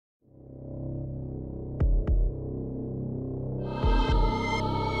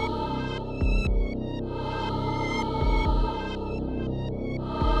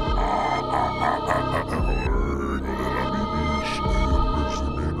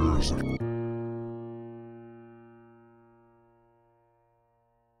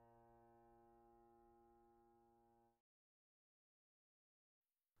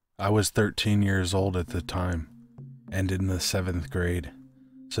I was 13 years old at the time, and in the 7th grade,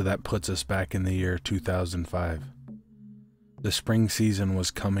 so that puts us back in the year 2005. The spring season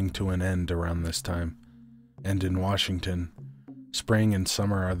was coming to an end around this time, and in Washington, spring and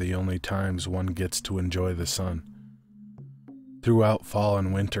summer are the only times one gets to enjoy the sun. Throughout fall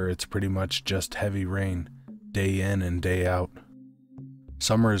and winter, it's pretty much just heavy rain, day in and day out.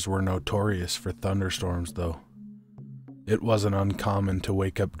 Summers were notorious for thunderstorms, though. It wasn't uncommon to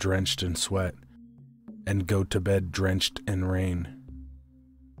wake up drenched in sweat and go to bed drenched in rain.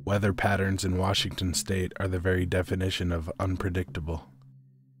 Weather patterns in Washington state are the very definition of unpredictable.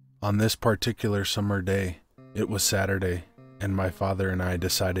 On this particular summer day, it was Saturday, and my father and I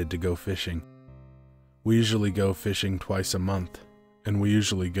decided to go fishing. We usually go fishing twice a month, and we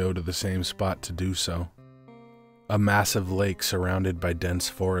usually go to the same spot to do so. A massive lake surrounded by dense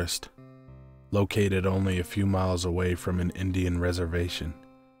forest, located only a few miles away from an Indian reservation.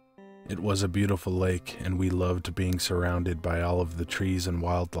 It was a beautiful lake, and we loved being surrounded by all of the trees and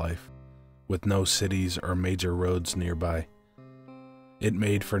wildlife, with no cities or major roads nearby. It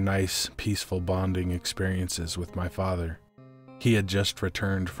made for nice, peaceful bonding experiences with my father. He had just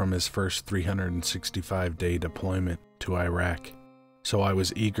returned from his first 365-day deployment to Iraq, so I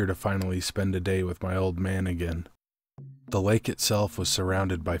was eager to finally spend a day with my old man again. The lake itself was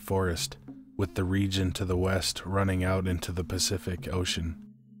surrounded by forest, with the region to the west running out into the Pacific Ocean.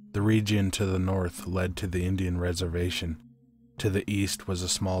 The region to the north led to the Indian reservation. To the east was a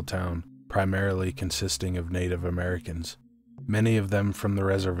small town, primarily consisting of Native Americans. Many of them from the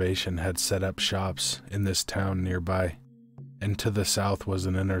reservation had set up shops in this town nearby. And to the south was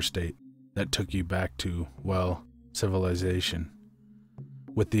an interstate that took you back to, well, civilization.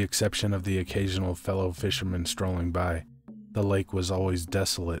 With the exception of the occasional fellow fisherman strolling by, the lake was always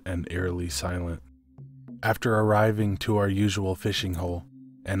desolate and eerily silent. After arriving to our usual fishing hole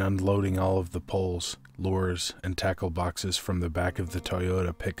and unloading all of the poles, lures, and tackle boxes from the back of the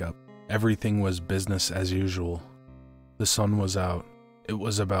Toyota pickup, everything was business as usual. The sun was out. It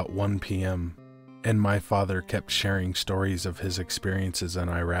was about 1 p.m., and my father kept sharing stories of his experiences in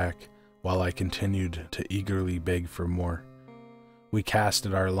Iraq while I continued to eagerly beg for more. We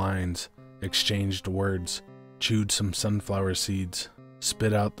casted our lines, exchanged words, chewed some sunflower seeds,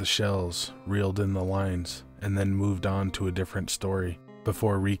 spit out the shells, reeled in the lines, and then moved on to a different story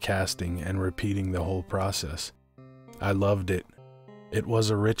before recasting and repeating the whole process. I loved it. It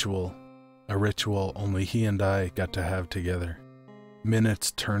was a ritual only he and I got to have together.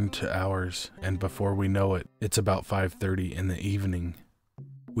 Minutes turned to hours, and before we know it, it's about 5:30 in the evening.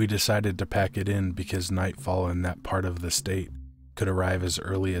 We decided to pack it in because nightfall in that part of the state could arrive as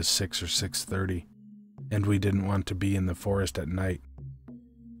early as 6 or 6:30, and we didn't want to be in the forest at night,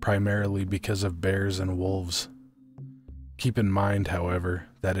 primarily because of bears and wolves. Keep in mind, however,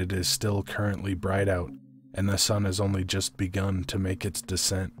 that it is still currently bright out, and the sun has only just begun to make its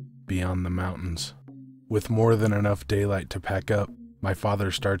descent beyond the mountains. With more than enough daylight to pack up, my father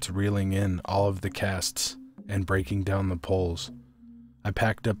starts reeling in all of the casts and breaking down the poles. I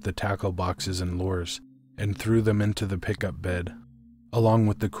packed up the tackle boxes and lures and threw them into the pickup bed, along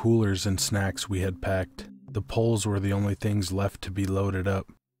with the coolers and snacks we had packed. The poles were the only things left to be loaded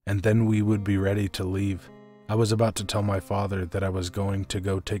up, and then we would be ready to leave. I was about to tell my father that I was going to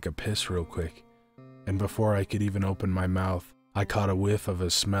go take a piss real quick, and before I could even open my mouth, I caught a whiff of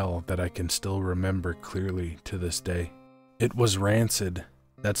a smell that I can still remember clearly to this day. It was rancid.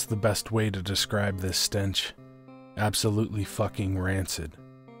 That's the best way to describe this stench. Absolutely fucking rancid.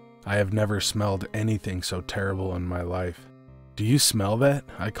 I have never smelled anything so terrible in my life. "Do you smell that?"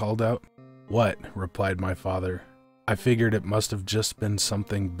 I called out. "What?" replied my father. I figured it must have just been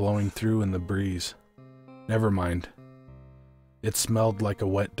something blowing through in the breeze. Never mind. It smelled like a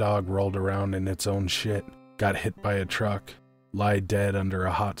wet dog rolled around in its own shit, got hit by a truck, lied dead under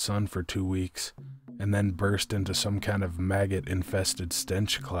a hot sun for 2 weeks, and then burst into some kind of maggot-infested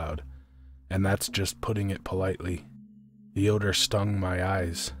stench cloud, and that's just putting it politely. The odor stung my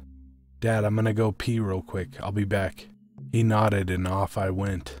eyes. "Dad, I'm gonna go pee real quick. I'll be back." He nodded and off I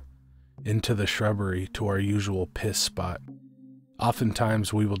went, into the shrubbery to our usual piss spot.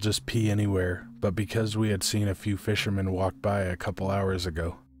 Oftentimes we will just pee anywhere, but because we had seen a few fishermen walk by a couple hours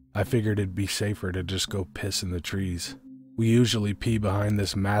ago, I figured it'd be safer to just go piss in the trees. We usually pee behind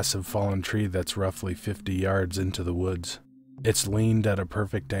this massive fallen tree that's roughly 50 yards into the woods. It's leaned at a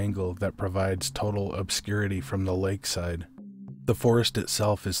perfect angle that provides total obscurity from the lakeside. The forest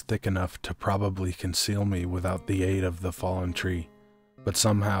itself is thick enough to probably conceal me without the aid of the fallen tree, but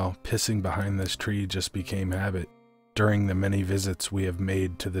somehow pissing behind this tree just became habit during the many visits we have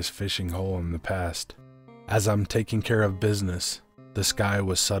made to this fishing hole in the past. As I'm taking care of business, The sky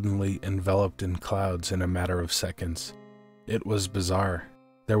was suddenly enveloped in clouds in a matter of seconds. It was bizarre.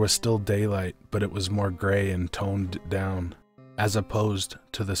 There was still daylight, but it was more gray and toned down, as opposed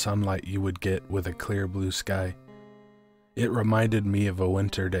to the sunlight you would get with a clear blue sky. It reminded me of a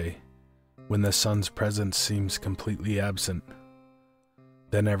winter day, when the sun's presence seems completely absent.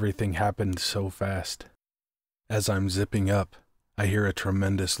 Then everything happened so fast. As I'm zipping up, I hear a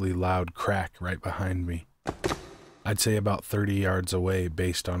tremendously loud crack right behind me. I'd say about 30 yards away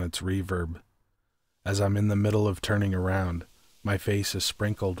based on its reverb. As I'm in the middle of turning around, my face is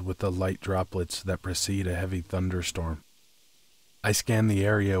sprinkled with the light droplets that precede a heavy thunderstorm. I scan the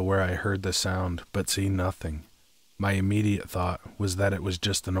area where I heard the sound, but see nothing. My immediate thought was that it was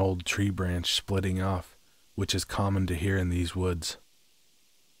just an old tree branch splitting off, which is common to hear in these woods.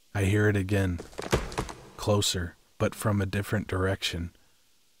 I hear it again, closer, but from a different direction.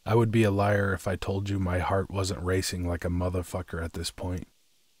 I would be a liar if I told you my heart wasn't racing like a motherfucker at this point.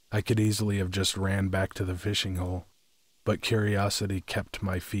 I could easily have just ran back to the fishing hole, but curiosity kept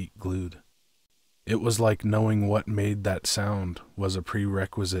my feet glued. It was like knowing what made that sound was a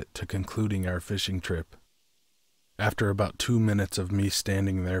prerequisite to concluding our fishing trip. After about 2 minutes of me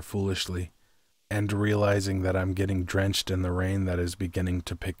standing there foolishly, and realizing that I'm getting drenched in the rain that is beginning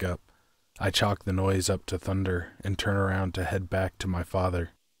to pick up, I chalk the noise up to thunder and turn around to head back to my father.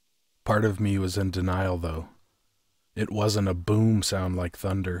 Part of me was in denial, though. It wasn't a boom sound like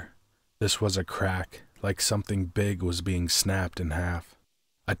thunder. This was a crack, like something big was being snapped in half.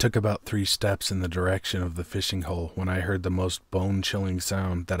 I took about 3 steps in the direction of the fishing hole when I heard the most bone-chilling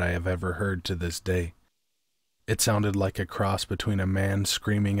sound that I have ever heard to this day. It sounded like a cross between a man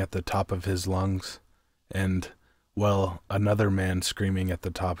screaming at the top of his lungs and, well, another man screaming at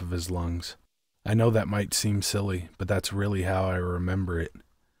the top of his lungs. I know that might seem silly, but that's really how I remember it.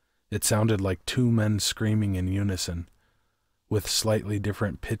 It sounded like 2 men screaming in unison, with slightly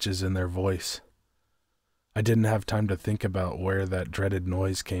different pitches in their voice. I didn't have time to think about where that dreaded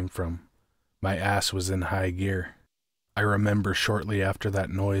noise came from. My ass was in high gear. I remember shortly after that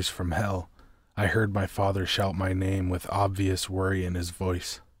noise from hell, I heard my father shout my name with obvious worry in his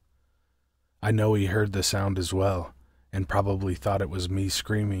voice. I know he heard the sound as well, and probably thought it was me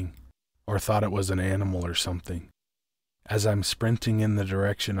screaming, or thought it was an animal or something. As I'm sprinting in the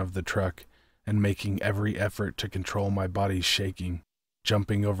direction of the truck and making every effort to control my body's shaking,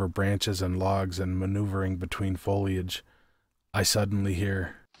 jumping over branches and logs and maneuvering between foliage, I suddenly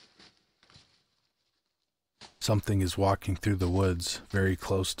hear something is walking through the woods very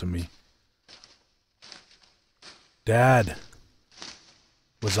close to me. "Dad!"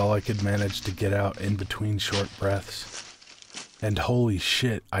 was all I could manage to get out in between short breaths. And holy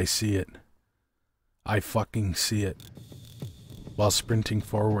shit, I see it. I fucking see it. While sprinting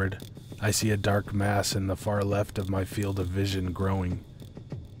forward, I see a dark mass in the far left of my field of vision growing.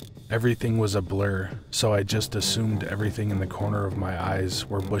 Everything was a blur, so I just assumed everything in the corner of my eyes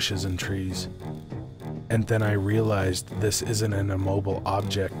were bushes and trees. And then I realized this isn't an immobile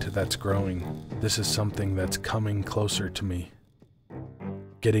object that's growing. This is something that's coming closer to me,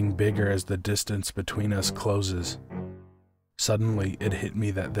 getting bigger as the distance between us closes. Suddenly, it hit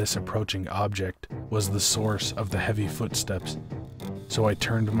me that this approaching object was the source of the heavy footsteps. So I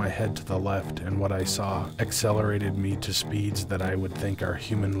turned my head to the left, and what I saw accelerated me to speeds that I would think are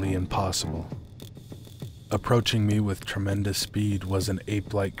humanly impossible. Approaching me with tremendous speed was an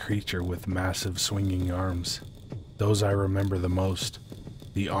ape-like creature with massive swinging arms. Those I remember the most.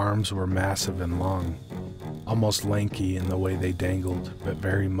 The arms were massive and long, almost lanky in the way they dangled, but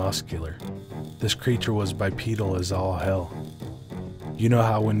very muscular. This creature was bipedal as all hell. You know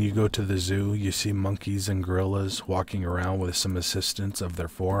how when you go to the zoo, you see monkeys and gorillas walking around with some assistance of their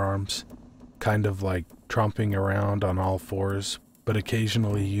forearms? Kind of like tromping around on all fours, but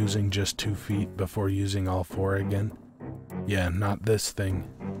occasionally using just 2 feet before using all 4 again? Yeah, not this thing.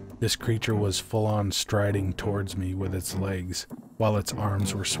 This creature was full-on striding towards me with its legs, while its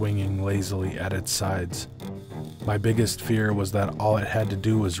arms were swinging lazily at its sides. My biggest fear was that all it had to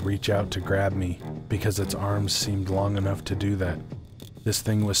do was reach out to grab me, because its arms seemed long enough to do that. This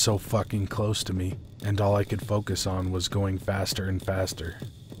thing was so fucking close to me, and all I could focus on was going faster and faster.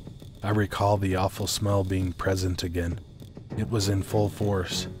 I recall the awful smell being present again. It was in full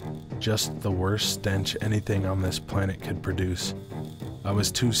force, just the worst stench anything on this planet could produce. I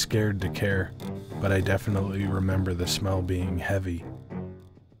was too scared to care, but I definitely remember the smell being heavy.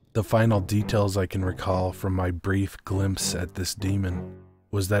 The final details I can recall from my brief glimpse at this demon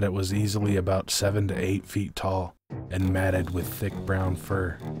was that it was easily about 7 to 8 feet tall and matted with thick brown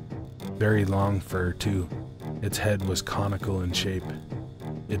fur. Very long fur, too. Its head was conical in shape.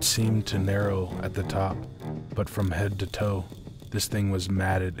 It seemed to narrow at the top, but from head to toe, This thing was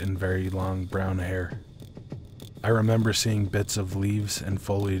matted and very long brown hair. I remember seeing bits of leaves and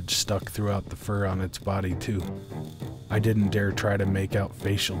foliage stuck throughout the fur on its body too. I didn't dare try to make out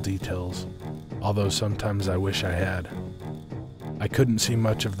facial details, although sometimes I wish I had. I couldn't see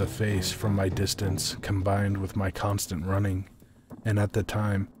much of the face from my distance combined with my constant running, and at the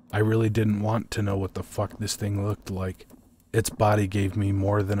time, I really didn't want to know what the fuck this thing looked like. Its body gave me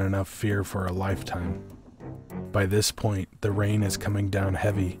more than enough fear for a lifetime. By this point, the rain is coming down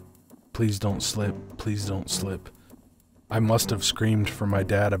heavy. Please don't slip, please don't slip. I must have screamed for my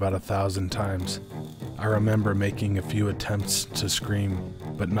dad about 1,000 times. I remember making a few attempts to scream,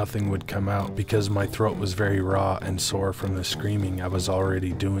 but nothing would come out because my throat was very raw and sore from the screaming I was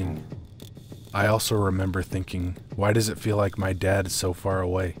already doing. I also remember thinking, why does it feel like my dad is so far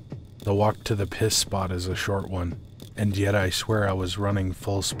away? The walk to the piss spot is a short one, and yet I swear I was running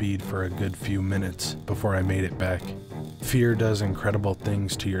full speed for a good few minutes before I made it back. Fear does incredible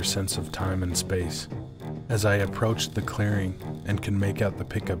things to your sense of time and space. As I approached the clearing and could make out the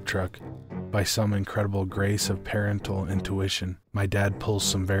pickup truck, by some incredible grace of parental intuition, my dad pulls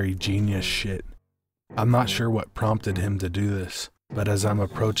some very genius shit. I'm not sure what prompted him to do this, but as I'm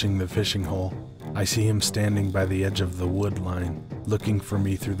approaching the fishing hole, I see him standing by the edge of the wood line, looking for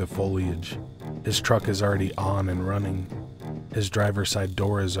me through the foliage. His truck is already on and running. His driver's side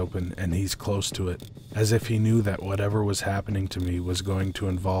door is open and he's close to it, as if he knew that whatever was happening to me was going to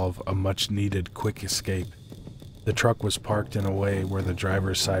involve a much-needed quick escape. The truck was parked in a way where the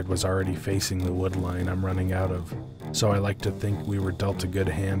driver's side was already facing the wood line I'm running out of, so I like to think we were dealt a good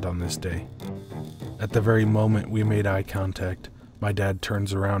hand on this day. At the very moment we made eye contact, my dad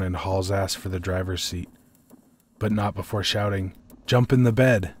turns around and hauls ass for the driver's seat, but not before shouting, "Jump in the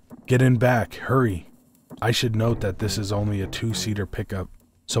bed! Get in back! Hurry!" I should note that this is only a 2-seater pickup,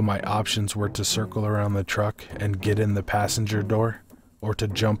 so my options were to circle around the truck and get in the passenger door, or to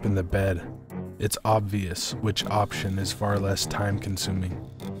jump in the bed. It's obvious which option is far less time-consuming.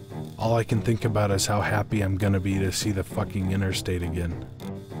 All I can think about is how happy I'm gonna be to see the fucking interstate again.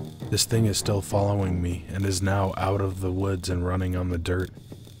 This thing is still following me and is now out of the woods and running on the dirt.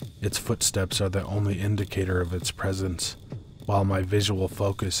 Its footsteps are the only indicator of its presence, while my visual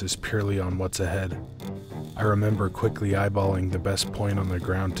focus is purely on what's ahead. I remember quickly eyeballing the best point on the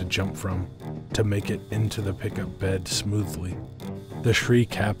ground to jump from, to make it into the pickup bed smoothly. The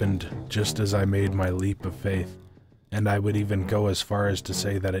shriek happened just as I made my leap of faith, and I would even go as far as to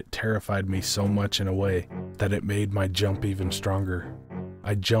say that it terrified me so much in a way that it made my jump even stronger.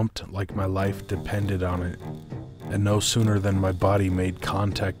 I jumped like my life depended on it, and no sooner than my body made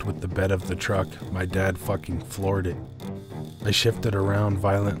contact with the bed of the truck, my dad fucking floored it. I shifted around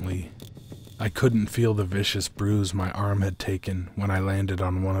violently. I couldn't feel the vicious bruise my arm had taken when I landed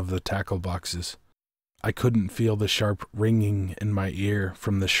on one of the tackle boxes. I couldn't feel the sharp ringing in my ear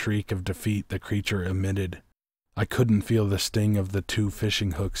from the shriek of defeat the creature emitted. I couldn't feel the sting of the 2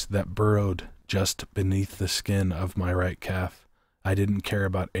 fishing hooks that burrowed just beneath the skin of my right calf. I didn't care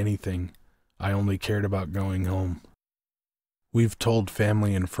about anything. I only cared about going home. We've told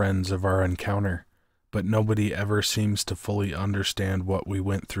family and friends of our encounter, but nobody ever seems to fully understand what we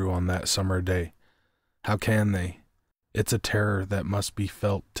went through on that summer day. How can they? It's a terror that must be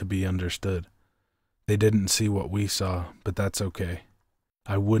felt to be understood. They didn't see what we saw, but that's okay.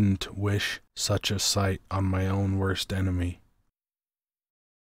 I wouldn't wish such a sight on my own worst enemy.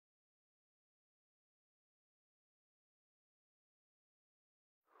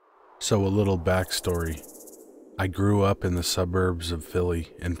 So a little backstory. I grew up in the suburbs of Philly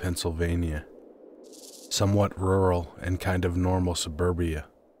in Pennsylvania. Somewhat rural and kind of normal suburbia.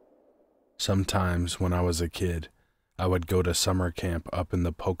 Sometimes when I was a kid, I would go to summer camp up in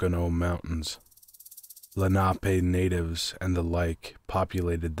the Pocono mountains. Lenape natives and the like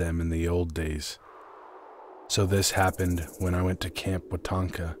populated them in the old days. So this happened when I went to Camp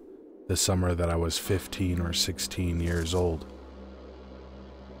Watonka the summer that I was 15 or 16 years old.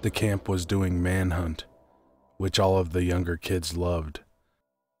 The camp was doing manhunt, which all of the younger kids loved.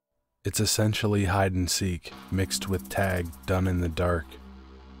 It's essentially hide and seek mixed with tag done in the dark.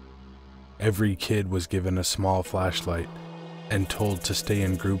 Every kid was given a small flashlight and told to stay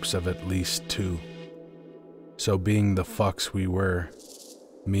in groups of at least 2. So being the fucks we were,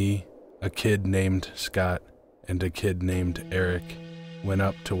 me, a kid named Scott, and a kid named Eric went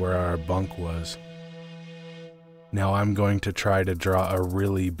up to where our bunk was. Now I'm going to try to draw a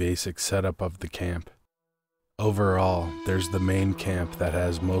really basic setup of the camp. Overall, there's the main camp that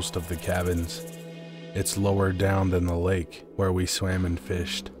has most of the cabins. It's lower down than the lake where we swam and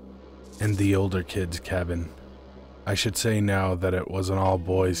fished, and the older kids' cabin. I should say now that it was an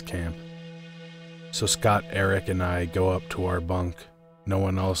all-boys camp. So Scott, Eric, and I go up to our bunk. No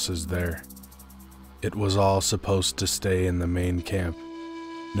one else is there. It was all supposed to stay in the main camp.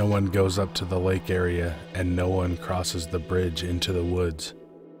 No one goes up to the lake area, and no one crosses the bridge into the woods.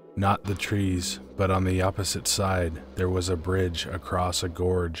 Not the trees, but on the opposite side, there was a bridge across a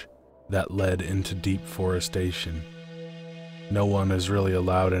gorge that led into deep forestation. No one is really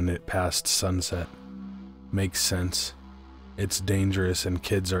allowed in it past sunset. Makes sense. It's dangerous and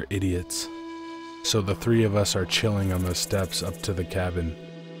kids are idiots. So the three of us are chilling on the steps up to the cabin.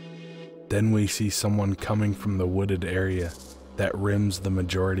 Then we see someone coming from the wooded area that rims the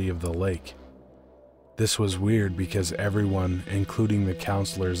majority of the lake. This was weird because everyone, including the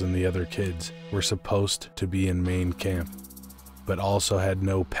counselors and the other kids, were supposed to be in main camp, but also had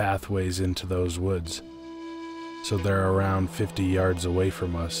no pathways into those woods. So they're around 50 yards away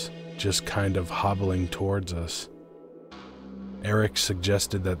from us, just kind of hobbling towards us. Eric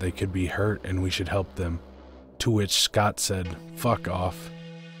suggested that they could be hurt and we should help them, to which Scott said, "Fuck off."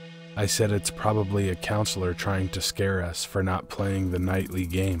 I said it's probably a counselor trying to scare us for not playing the nightly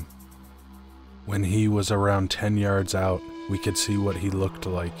game. When he was around 10 yards out, we could see what he looked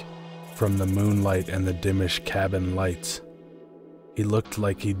like, from the moonlight and the dimmish cabin lights. He looked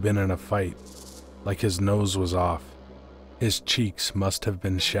like he'd been in a fight, like his nose was off. His cheeks must have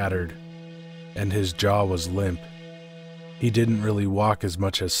been shattered, and his jaw was limp. He didn't really walk as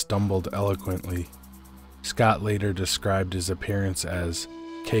much as stumbled eloquently. Scott later described his appearance as,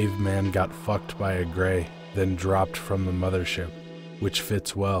 "Caveman got fucked by a gray, then dropped from the mothership," which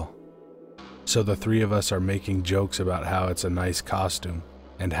fits well. So the three of us are making jokes about how it's a nice costume,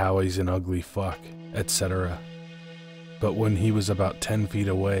 and how he's an ugly fuck, etc. But when he was about 10 feet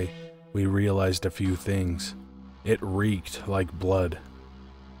away, we realized a few things. It reeked like blood.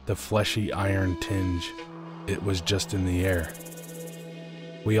 The fleshy iron tinge, it was just in the air.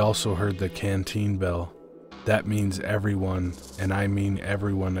 We also heard the canteen bell. That means everyone, and I mean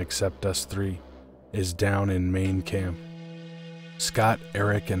everyone except us three, is down in main camp. Scott,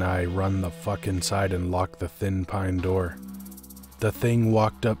 Eric, and I run the fuck inside and lock the thin pine door. The thing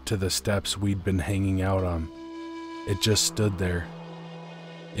walked up to the steps we'd been hanging out on. It just stood there.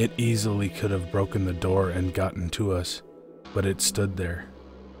 It easily could have broken the door and gotten to us, but it stood there.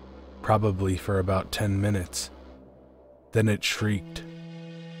 Probably for about 10 minutes. Then it shrieked.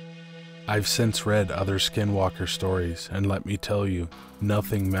 I've since read other Skinwalker stories, and let me tell you,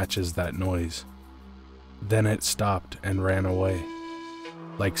 nothing matches that noise. Then it stopped and ran away,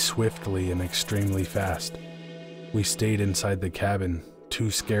 like swiftly and extremely fast. We stayed inside the cabin, too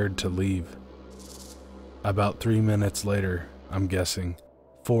scared to leave. About 3 minutes later, I'm guessing,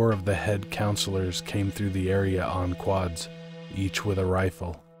 4 of the head counselors came through the area on quads, each with a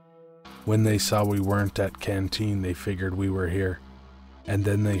rifle. When they saw we weren't at canteen, they figured we were here, and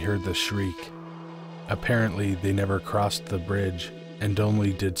then they heard the shriek. Apparently, they never crossed the bridge and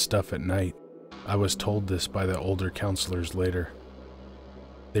only did stuff at night. I was told this by the older counselors later.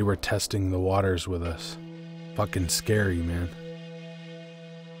 They were testing the waters with us. Fucking scary, man.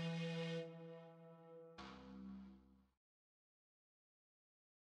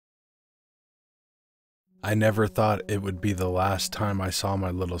 I never thought it would be the last time I saw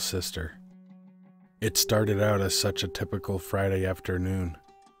my little sister. It started out as such a typical Friday afternoon.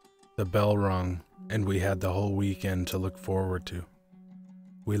 The bell rung, and we had the whole weekend to look forward to.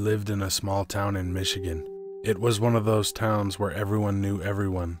 We lived in a small town in Michigan. It was one of those towns where everyone knew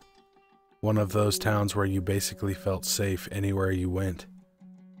everyone. One of those towns where you basically felt safe anywhere you went.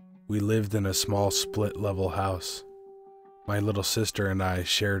 We lived in a small split-level house. My little sister and I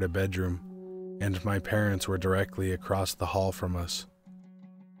shared a bedroom, and my parents were directly across the hall from us.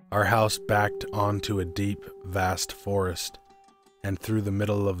 Our house backed onto a deep, vast forest, and through the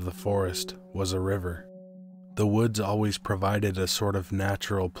middle of the forest was a river. The woods always provided a sort of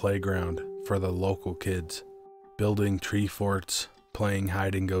natural playground for the local kids, building tree forts, playing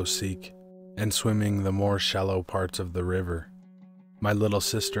hide-and-go-seek, and swimming the more shallow parts of the river. My little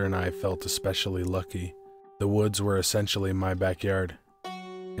sister and I felt especially lucky. The woods were essentially my backyard,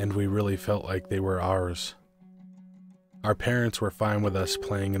 and we really felt like they were ours. Our parents were fine with us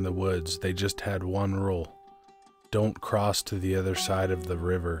playing in the woods. They just had one rule: don't cross to the other side of the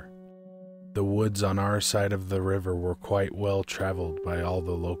river. The woods on our side of the river were quite well traveled by all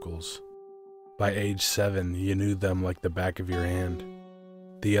the locals. By age 7, you knew them like the back of your hand.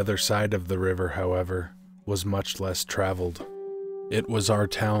 The other side of the river, however, was much less traveled. It was our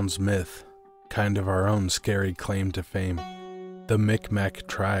town's myth, kind of our own scary claim to fame. The Micmac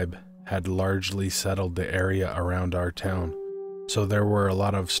tribe had largely settled the area around our town, so there were a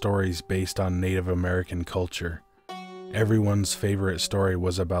lot of stories based on Native American culture. Everyone's favorite story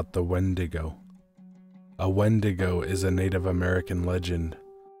was about the Wendigo. A Wendigo is a Native American legend,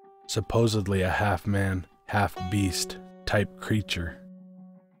 supposedly a half-man, half-beast type creature.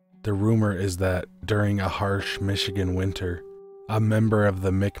 The rumor is that during a harsh Michigan winter, a member of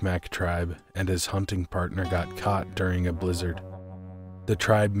the Micmac tribe and his hunting partner got caught during a blizzard. The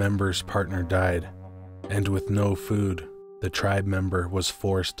tribe member's partner died, and with no food, the tribe member was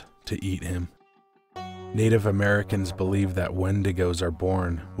forced to eat him. Native Americans believe that Wendigos are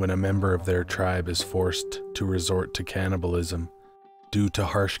born when a member of their tribe is forced to resort to cannibalism due to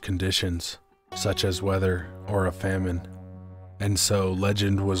harsh conditions, such as weather or a famine. And so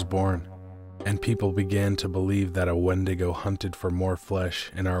legend was born, and people began to believe that a Wendigo hunted for more flesh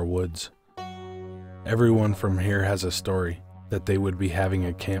in our woods. Everyone from here has a story that they would be having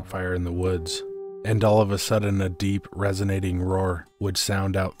a campfire in the woods, and all of a sudden a deep, resonating roar would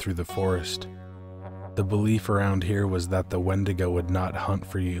sound out through the forest. The belief around here was that the Wendigo would not hunt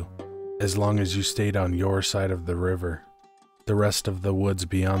for you, as long as you stayed on your side of the river. The rest of the woods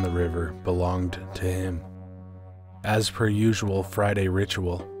beyond the river belonged to him. As per usual Friday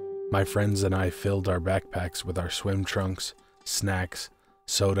ritual, my friends and I filled our backpacks with our swim trunks, snacks,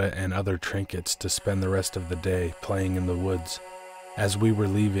 soda, and other trinkets to spend the rest of the day playing in the woods. As we were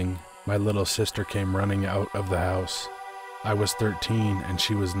leaving, my little sister came running out of the house. I was 13 and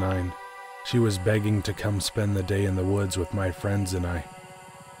she was 9. She was begging to come spend the day in the woods with my friends and I.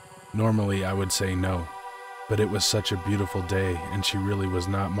 Normally I would say no, but it was such a beautiful day and she really was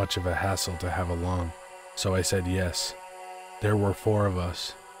not much of a hassle to have along, so I said yes. There were 4 of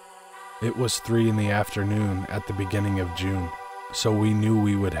us. It was 3 in the afternoon at the beginning of June, so we knew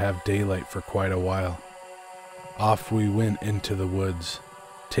we would have daylight for quite a while. Off we went into the woods,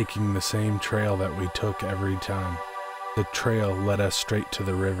 taking the same trail that we took every time. The trail led us straight to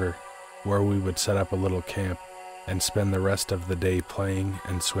the river, where we would set up a little camp and spend the rest of the day playing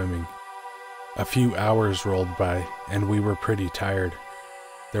and swimming. A few hours rolled by and we were pretty tired.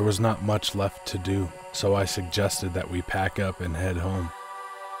 There was not much left to do, so I suggested that we pack up and head home.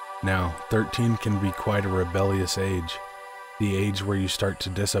 Now, 13 can be quite a rebellious age, the age where you start to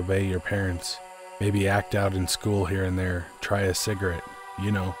disobey your parents, maybe act out in school here and there, try a cigarette,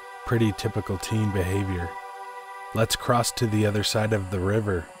 you know, pretty typical teen behavior. "Let's cross to the other side of the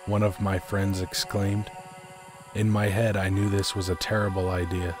river," one of my friends exclaimed. In my head, I knew this was a terrible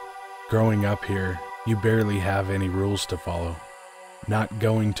idea. Growing up here, you barely have any rules to follow. Not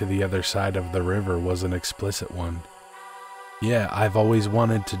going to the other side of the river was an explicit one. "Yeah, I've always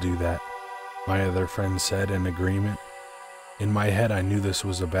wanted to do that," my other friend said in agreement. In my head, I knew this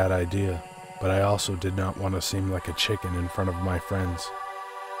was a bad idea, but I also did not want to seem like a chicken in front of my friends.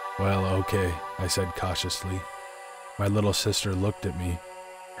 "Well, okay," I said cautiously. My little sister looked at me.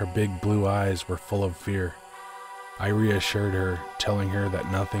 Her big blue eyes were full of fear. I reassured her, telling her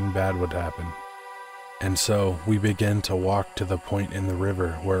that nothing bad would happen. And so we began to walk to the point in the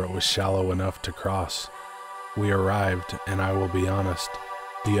river where it was shallow enough to cross. We arrived, and I will be honest,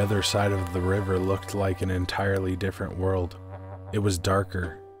 the other side of the river looked like an entirely different world. It was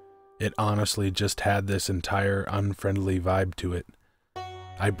darker. It honestly just had this entire unfriendly vibe to it.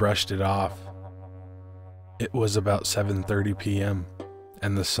 I brushed it off. It was about 7:30 p.m.,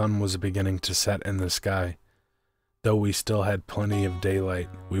 and the sun was beginning to set in the sky. Though we still had plenty of daylight,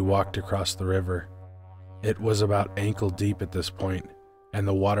 we walked across the river. It was about ankle deep at this point, and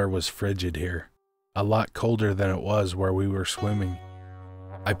the water was frigid here, a lot colder than it was where we were swimming.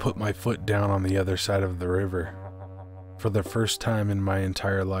 I put my foot down on the other side of the river. For the first time in my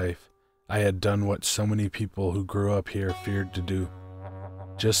entire life, I had done what so many people who grew up here feared to do.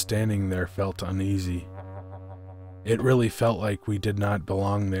 Just standing there felt uneasy. It really felt like we did not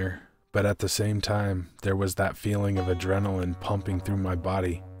belong there, but at the same time, there was that feeling of adrenaline pumping through my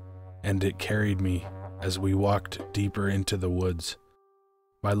body, and it carried me as we walked deeper into the woods.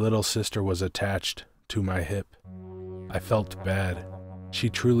 My little sister was attached to my hip. I felt bad. She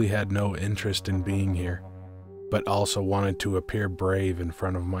truly had no interest in being here, but also wanted to appear brave in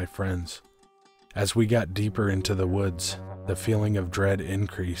front of my friends. As we got deeper into the woods, the feeling of dread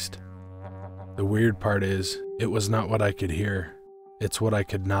increased. The weird part is, it was not what I could hear, it's what I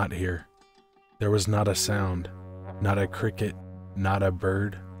could not hear. There was not a sound, not a cricket, not a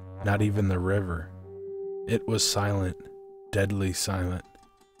bird, not even the river. It was silent, deadly silent.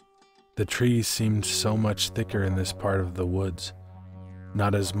 The trees seemed so much thicker in this part of the woods.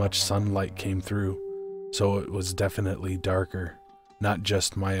 Not as much sunlight came through, so it was definitely darker, not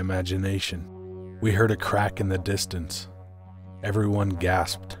just my imagination. We heard a crack in the distance. Everyone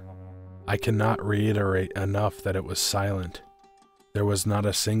gasped. I cannot reiterate enough that it was silent. There was not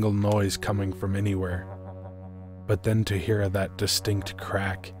a single noise coming from anywhere. But then to hear that distinct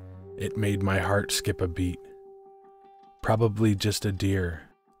crack, It made my heart skip a beat. Probably just a deer.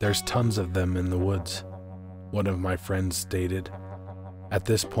 There's tons of them in the woods, one of my friends stated. At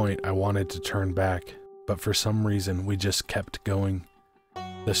this point, I wanted to turn back, but for some reason, we just kept going.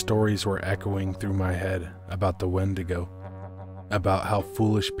 The stories were echoing through my head about the Wendigo, about how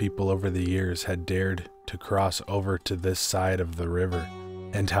foolish people over the years had dared to cross over to this side of the river,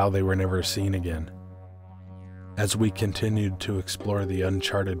 and how they were never seen again. As we continued to explore the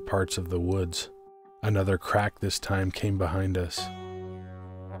uncharted parts of the woods, another crack this time came behind us.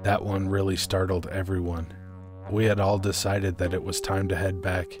 That one really startled everyone. We had all decided that it was time to head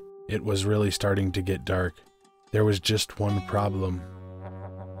back. It was really starting to get dark. There was just one problem.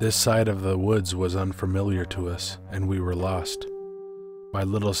 This side of the woods was unfamiliar to us, and we were lost. My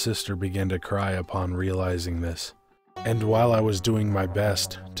little sister began to cry upon realizing this, and while I was doing my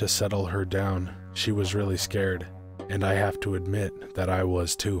best to settle her down, she was really scared, and I have to admit that I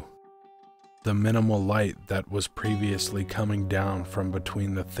was too. The minimal light that was previously coming down from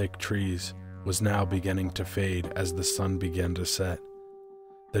between the thick trees was now beginning to fade as the sun began to set.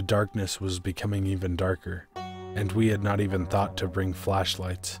 The darkness was becoming even darker, and we had not even thought to bring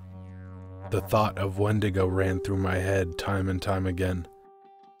flashlights. The thought of Wendigo ran through my head time and time again,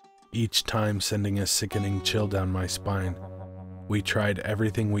 each time sending a sickening chill down my spine. We tried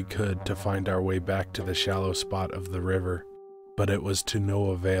everything we could to find our way back to the shallow spot of the river, but it was to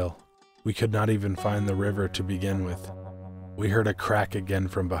no avail. We could not even find the river to begin with. We heard a crack again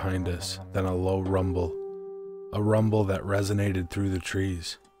from behind us, then a low rumble. A rumble that resonated through the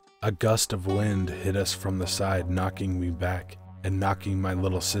trees. A gust of wind hit us from the side, knocking me back and knocking my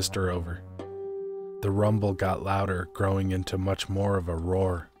little sister over. The rumble got louder, growing into much more of a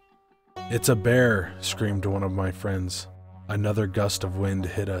roar. "It's a bear!" screamed one of my friends. Another gust of wind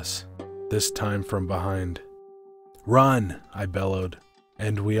hit us, this time from behind. "Run!" I bellowed,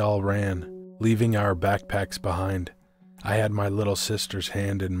 and we all ran, leaving our backpacks behind. I had my little sister's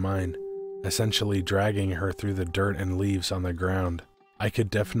hand in mine, essentially dragging her through the dirt and leaves on the ground. I could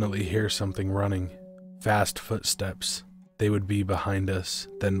definitely hear something running, fast footsteps. They would be behind us,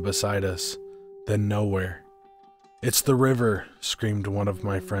 then beside us, then nowhere. "It's the river!" screamed one of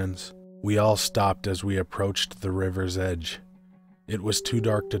my friends. We all stopped as we approached the river's edge. It was too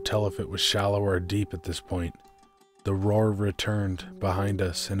dark to tell if it was shallow or deep at this point. The roar returned behind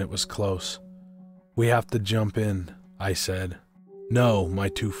us, and it was close. "We have to jump in," I said. "No," my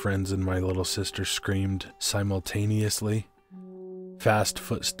two friends and my little sister screamed simultaneously. Fast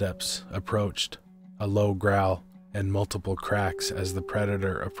footsteps approached, a low growl, and multiple cracks as the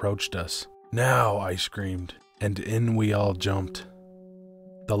predator approached us. "Now!" I screamed, and in we all jumped.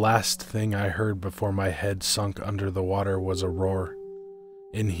 The last thing I heard before my head sunk under the water was a roar.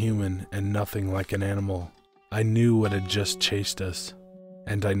 Inhuman and nothing like an animal. I knew what had just chased us,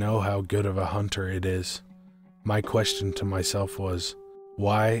 and I know how good of a hunter it is. My question to myself was,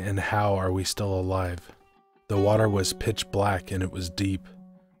 why and how are we still alive? The water was pitch black and it was deep.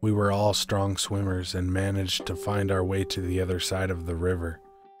 We were all strong swimmers and managed to find our way to the other side of the river.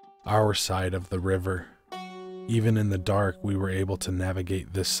 Our side of the river. Even in the dark, we were able to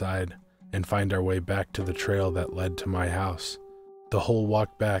navigate this side and find our way back to the trail that led to my house. The whole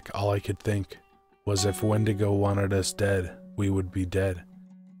walk back, all I could think was if Wendigo wanted us dead, we would be dead.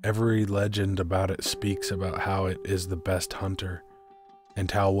 Every legend about it speaks about how it is the best hunter, and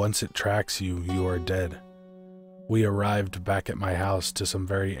how once it tracks you, you are dead. We arrived back at my house to some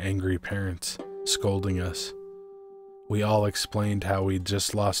very angry parents, scolding us. We all explained how we'd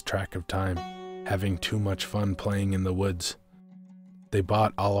just lost track of time, having too much fun playing in the woods. They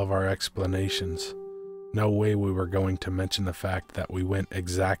bought all of our explanations. No way we were going to mention the fact that we went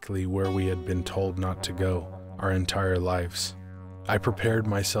exactly where we had been told not to go our entire lives. I prepared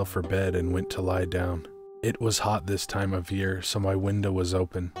myself for bed and went to lie down. It was hot this time of year, so my window was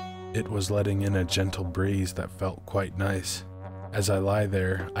open. It was letting in a gentle breeze that felt quite nice. As I lie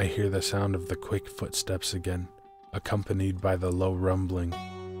there, I hear the sound of the quick footsteps again, accompanied by the low rumbling.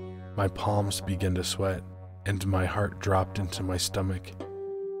 My palms began to sweat, and my heart dropped into my stomach.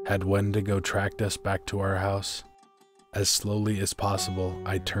 Had Wendigo tracked us back to our house? As slowly as possible,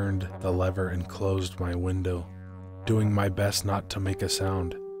 I turned the lever and closed my window, doing my best not to make a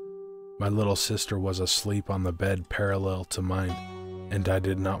sound. My little sister was asleep on the bed parallel to mine, and I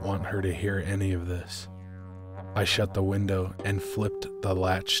did not want her to hear any of this. I shut the window and flipped the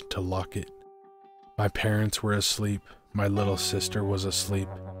latch to lock it. My parents were asleep, my little sister was asleep.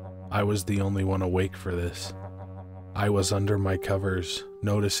 I was the only one awake for this. I was under my covers,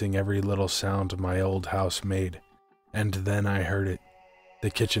 noticing every little sound my old house made, and then I heard it. The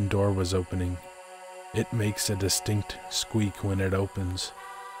kitchen door was opening. It makes a distinct squeak when it opens.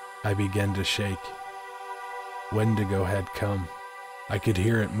 I began to shake. Wendigo had come. I could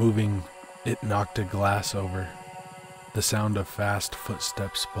hear it moving. It knocked a glass over. The sound of fast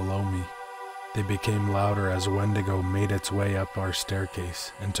footsteps below me. They became louder as Wendigo made its way up our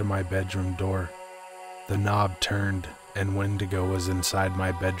staircase and to my bedroom door. The knob turned, and Wendigo was inside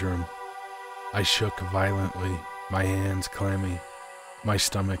my bedroom. I shook violently, my hands clammy, my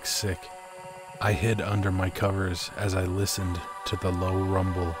stomach sick. I hid under my covers as I listened to the low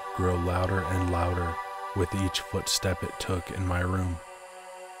rumble grow louder and louder with each footstep it took in my room.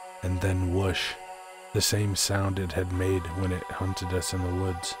 And then whoosh, the same sound it had made when it hunted us in the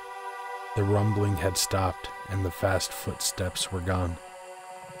woods. The rumbling had stopped, and the fast footsteps were gone.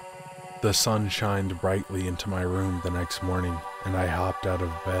 The sun shined brightly into my room the next morning, and I hopped out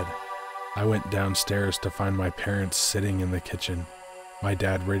of bed. I went downstairs to find my parents sitting in the kitchen, my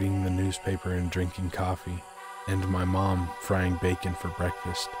dad reading the newspaper and drinking coffee, and my mom frying bacon for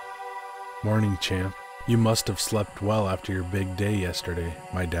breakfast. "Morning, champ. You must have slept well after your big day yesterday,"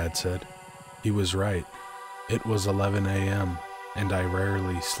 my dad said. He was right. It was 11 a.m., and I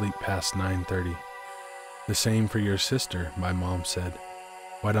rarely sleep past 9:30. "The same for your sister," my mom said.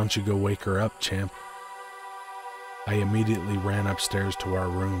 "Why don't you go wake her up, champ?" I immediately ran upstairs to our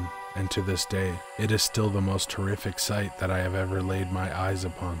room, and to this day, it is still the most horrific sight that I have ever laid my eyes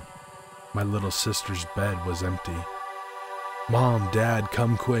upon. My little sister's bed was empty. "Mom, Dad,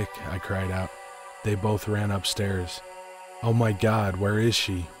 come quick," I cried out. They both ran upstairs. "Oh my God, where is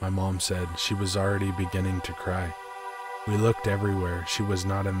she?" my mom said. She was already beginning to cry. We looked everywhere. She was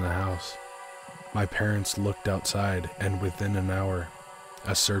not in the house. My parents looked outside, and within an hour,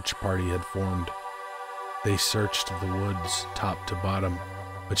 a search party had formed. They searched the woods, top to bottom,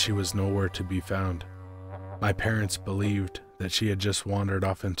 but she was nowhere to be found. My parents believed that she had just wandered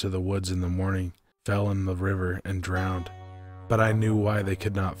off into the woods in the morning, fell in the river, and drowned. But I knew why they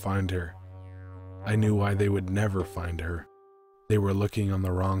could not find her. I knew why they would never find her. They were looking on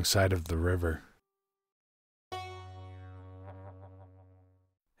the wrong side of the river.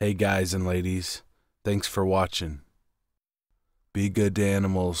 Hey guys and ladies, thanks for watching. Be good to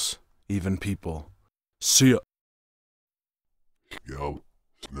animals, even people. See ya! Scout,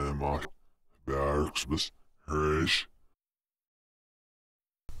 Snammock, Barksbus, Herish.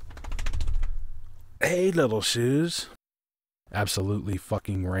 Hey, little shoes. Absolutely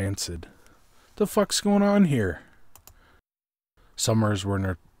fucking rancid. The fuck's going on here? Summers were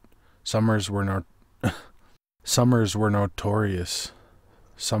notorious.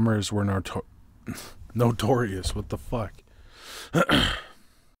 Summers were notorious. What the fuck?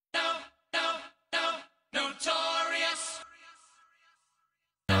 Notorious.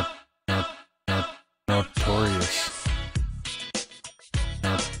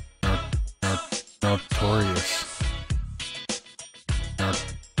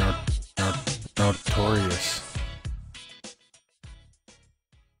 Notorious.